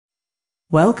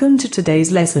Welcome to today's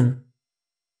lesson.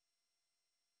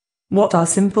 What are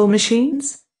simple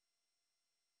machines?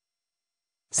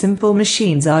 Simple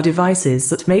machines are devices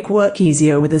that make work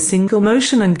easier with a single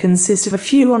motion and consist of a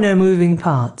few or no moving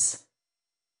parts.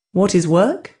 What is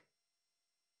work?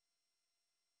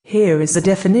 Here is the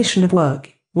definition of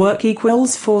work. Work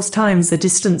equals force times the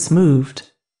distance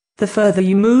moved. The further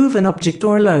you move an object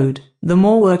or a load, the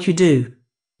more work you do.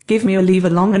 Give me a lever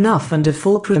long enough and a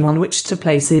fulcrum on which to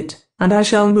place it, and I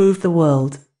shall move the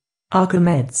world.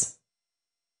 Archimedes.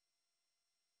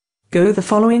 Go the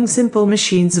following simple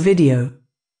machines video.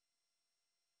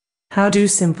 How do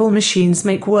simple machines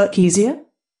make work easier?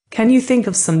 Can you think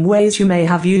of some ways you may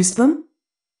have used them?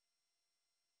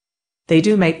 They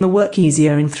do make the work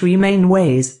easier in three main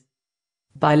ways.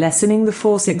 By lessening the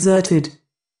force exerted.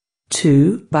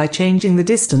 2. By changing the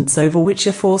distance over which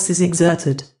a force is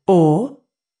exerted. Or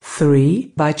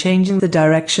 3. By changing the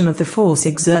direction of the force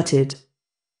exerted.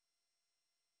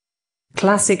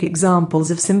 Classic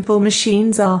examples of simple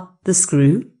machines are the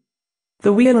screw,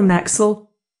 the wheel and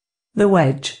axle, the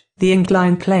wedge, the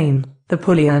inclined plane, the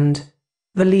pulley and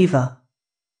the lever.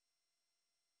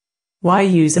 Why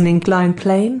use an inclined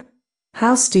plane?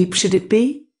 How steep should it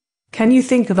be? Can you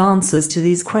think of answers to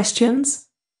these questions?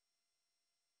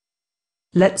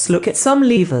 Let's look at some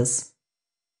levers.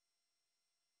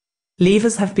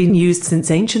 Levers have been used since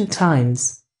ancient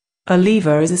times. A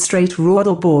lever is a straight rod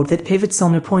or board that pivots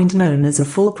on a point known as a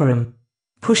fulcrum.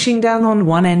 Pushing down on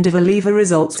one end of a lever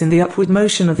results in the upward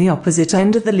motion of the opposite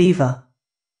end of the lever.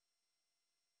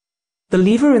 The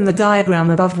lever in the diagram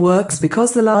above works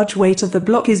because the large weight of the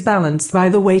block is balanced by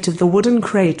the weight of the wooden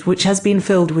crate which has been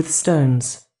filled with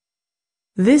stones.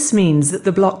 This means that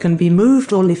the block can be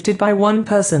moved or lifted by one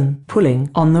person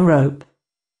pulling on the rope.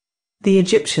 The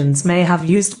Egyptians may have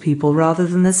used people rather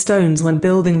than the stones when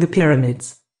building the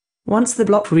pyramids. Once the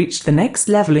block reached the next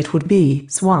level, it would be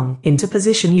swung into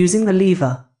position using the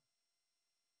lever.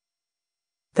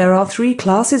 There are three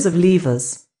classes of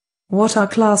levers. What are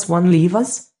Class 1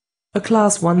 levers? A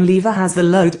Class 1 lever has the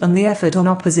load and the effort on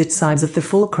opposite sides of the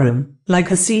fulcrum,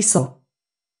 like a seesaw.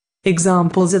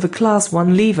 Examples of a Class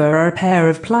 1 lever are a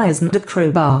pair of pliers and a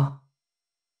crowbar.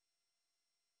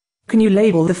 Can you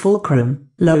label the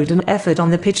fulcrum, load and effort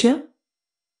on the picture?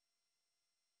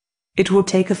 It would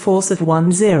take a force of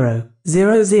 10,000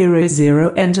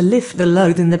 N to lift the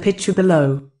load in the picture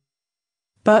below.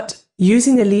 But,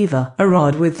 using a lever, a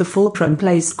rod with the fulcrum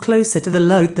placed closer to the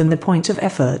load than the point of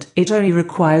effort, it only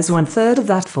requires 1/3 of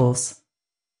that force.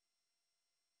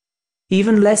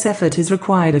 Even less effort is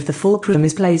required if the fulcrum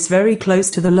is placed very close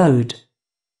to the load.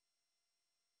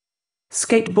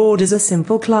 Skateboard is a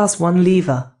simple Class 1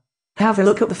 lever. Have a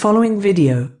look at the following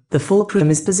video. The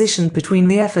fulcrum is positioned between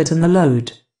the effort and the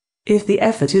load. If the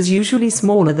effort is usually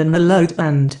smaller than the load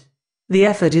and the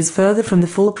effort is further from the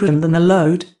fulcrum than the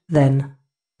load, then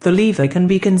the lever can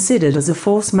be considered as a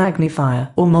force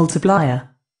magnifier or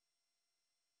multiplier.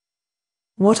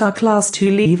 What are Class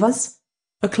 2 levers?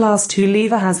 A Class 2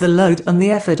 lever has the load and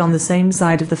the effort on the same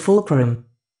side of the fulcrum.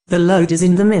 The load is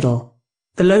in the middle,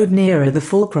 the load nearer the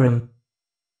fulcrum.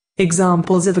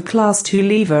 Examples of a Class 2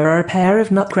 lever are a pair of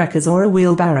nutcrackers or a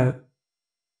wheelbarrow.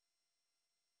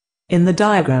 In the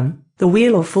diagram, the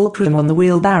wheel or fulcrum on the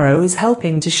wheelbarrow is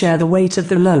helping to share the weight of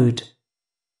the load.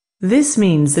 This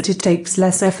means that it takes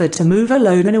less effort to move a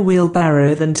load in a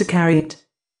wheelbarrow than to carry it.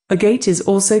 A gate is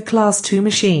also Class 2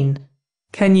 machine.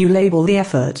 Can you label the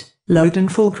effort, load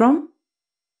and fulcrum?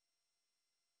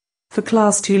 For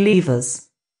Class 2 levers,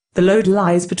 the load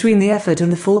lies between the effort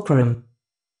and the fulcrum.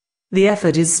 The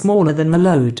effort is smaller than the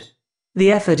load.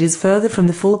 The effort is further from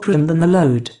the fulcrum than the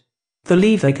load. The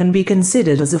lever can be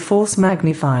considered as a force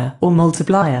magnifier or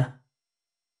multiplier.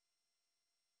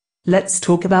 Let's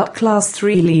talk about Class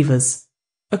 3 levers.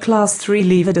 A Class 3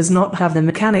 lever does not have the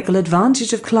mechanical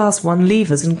advantage of Class 1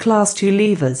 levers and Class 2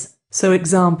 levers, so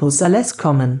examples are less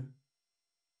common.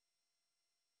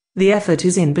 The effort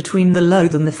is in between the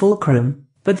load and the fulcrum,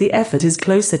 but the effort is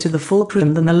closer to the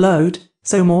fulcrum than the load,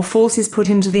 so more force is put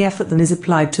into the effort than is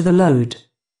applied to the load.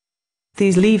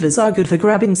 These levers are good for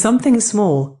grabbing something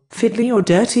small, fiddly or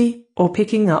dirty, or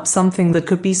picking up something that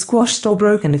could be squashed or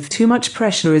broken if too much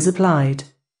pressure is applied.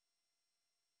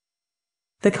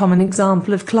 The common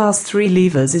example of Class 3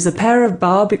 levers is a pair of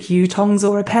barbecue tongs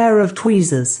or a pair of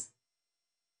tweezers.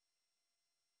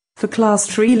 For Class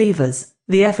 3 levers,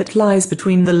 the effort lies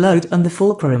between the load and the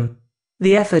fulcrum.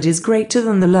 The effort is greater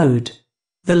than the load.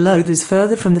 The load is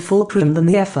further from the fulcrum than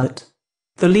the effort.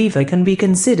 The lever can be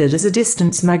considered as a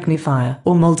distance magnifier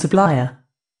or multiplier.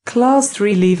 Class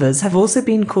 3 levers have also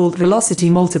been called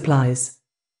velocity multipliers.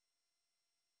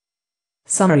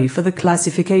 Summary for the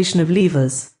classification of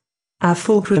levers. Our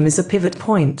fulcrum is a pivot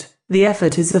point, the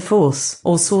effort is the force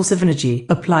or source of energy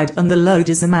applied, and the load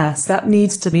is the mass that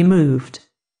needs to be moved.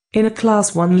 In a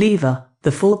Class 1 lever,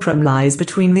 the fulcrum lies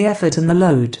between the effort and the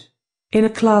load. In a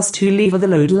Class 2 lever, the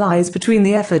load lies between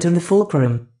the effort and the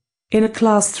fulcrum. In a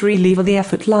Class 3 lever, the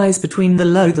effort lies between the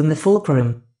load and the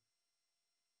fulcrum.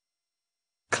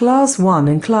 Class 1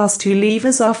 and Class 2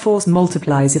 levers are force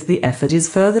multipliers if the effort is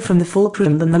further from the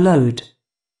fulcrum than the load.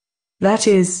 That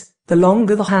is, the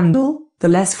longer the handle, the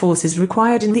less force is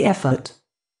required in the effort.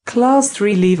 Class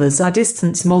 3 levers are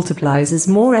distance multipliers as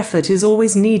more effort is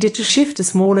always needed to shift a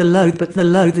smaller load, but the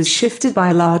load is shifted by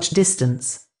a large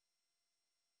distance.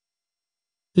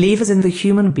 Levers in the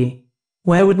human body.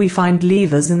 Where would we find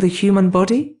levers in the human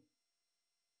body?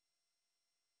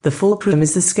 The fulcrum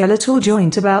is the skeletal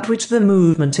joint about which the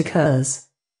movement occurs.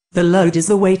 The load is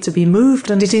the weight to be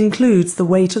moved, and it includes the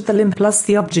weight of the limb plus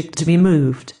the object to be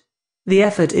moved. The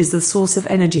effort is the source of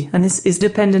energy, and this is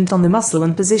dependent on the muscle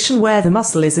and position where the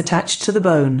muscle is attached to the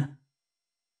bone.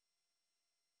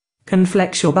 Can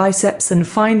flex your biceps and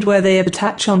find where they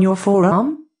attach on your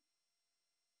forearm?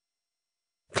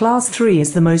 Class 3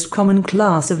 is the most common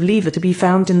class of lever to be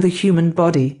found in the human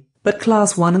body, but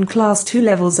Class 1 and Class 2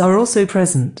 levels are also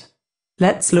present.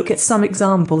 Let's look at some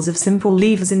examples of simple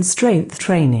levers in strength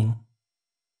training.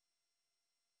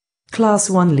 Class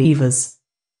 1 levers.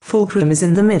 Fulcrum is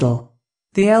in the middle.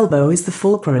 The elbow is the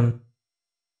fulcrum.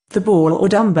 The ball or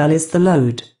dumbbell is the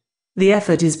load. The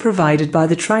effort is provided by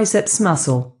the triceps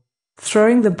muscle.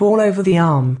 Throwing the ball over the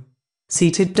arm.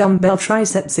 Seated dumbbell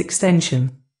triceps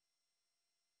extension.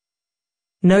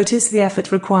 Notice the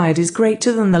effort required is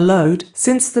greater than the load,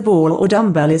 since the ball or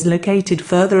dumbbell is located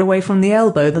further away from the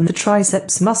elbow than the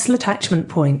triceps muscle attachment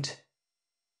point.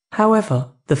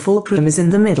 However, the fulcrum is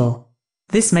in the middle.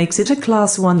 This makes it a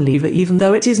Class 1 lever even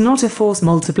though it is not a force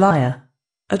multiplier.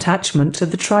 Attachment to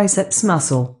the triceps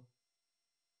muscle.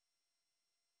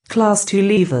 Class 2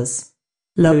 levers.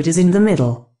 Load is in the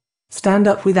middle. Stand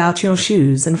up without your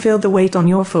shoes and feel the weight on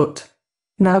your foot.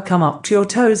 Now come up to your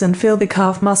toes and feel the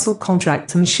calf muscle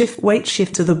contract and weight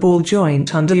shift to the ball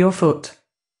joint under your foot.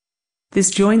 This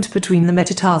joint between the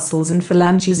metatarsals and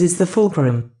phalanges is the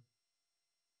fulcrum.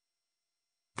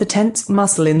 The tensed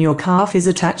muscle in your calf is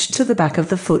attached to the back of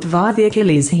the foot via the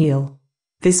Achilles heel.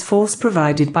 This force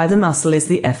provided by the muscle is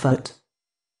the effort.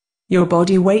 Your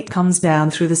body weight comes down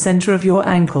through the center of your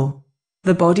ankle.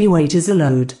 The body weight is a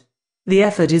load. The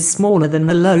effort is smaller than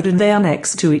the load and they are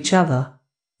next to each other.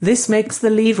 This makes the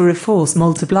lever a force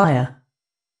multiplier.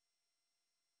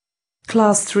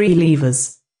 Class 3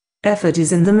 levers. Effort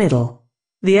is in the middle.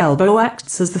 The elbow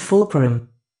acts as the fulcrum.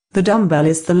 The dumbbell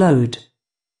is the load.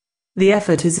 The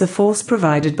effort is the force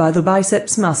provided by the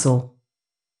biceps muscle.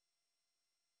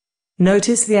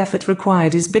 Notice the effort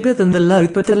required is bigger than the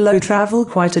load, but the load travels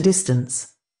quite a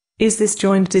distance. Is this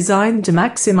joint designed to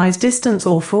maximize distance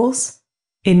or force?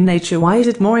 In nature, why is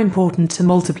it more important to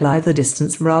multiply the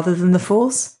distance rather than the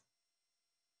force?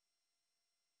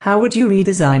 How would you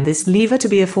redesign this lever to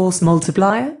be a force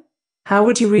multiplier? How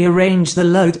would you rearrange the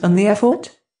load and the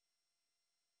effort?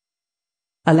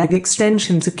 A leg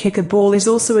extension to kick a ball is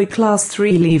also a Class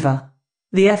 3 lever.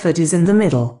 The effort is in the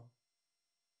middle.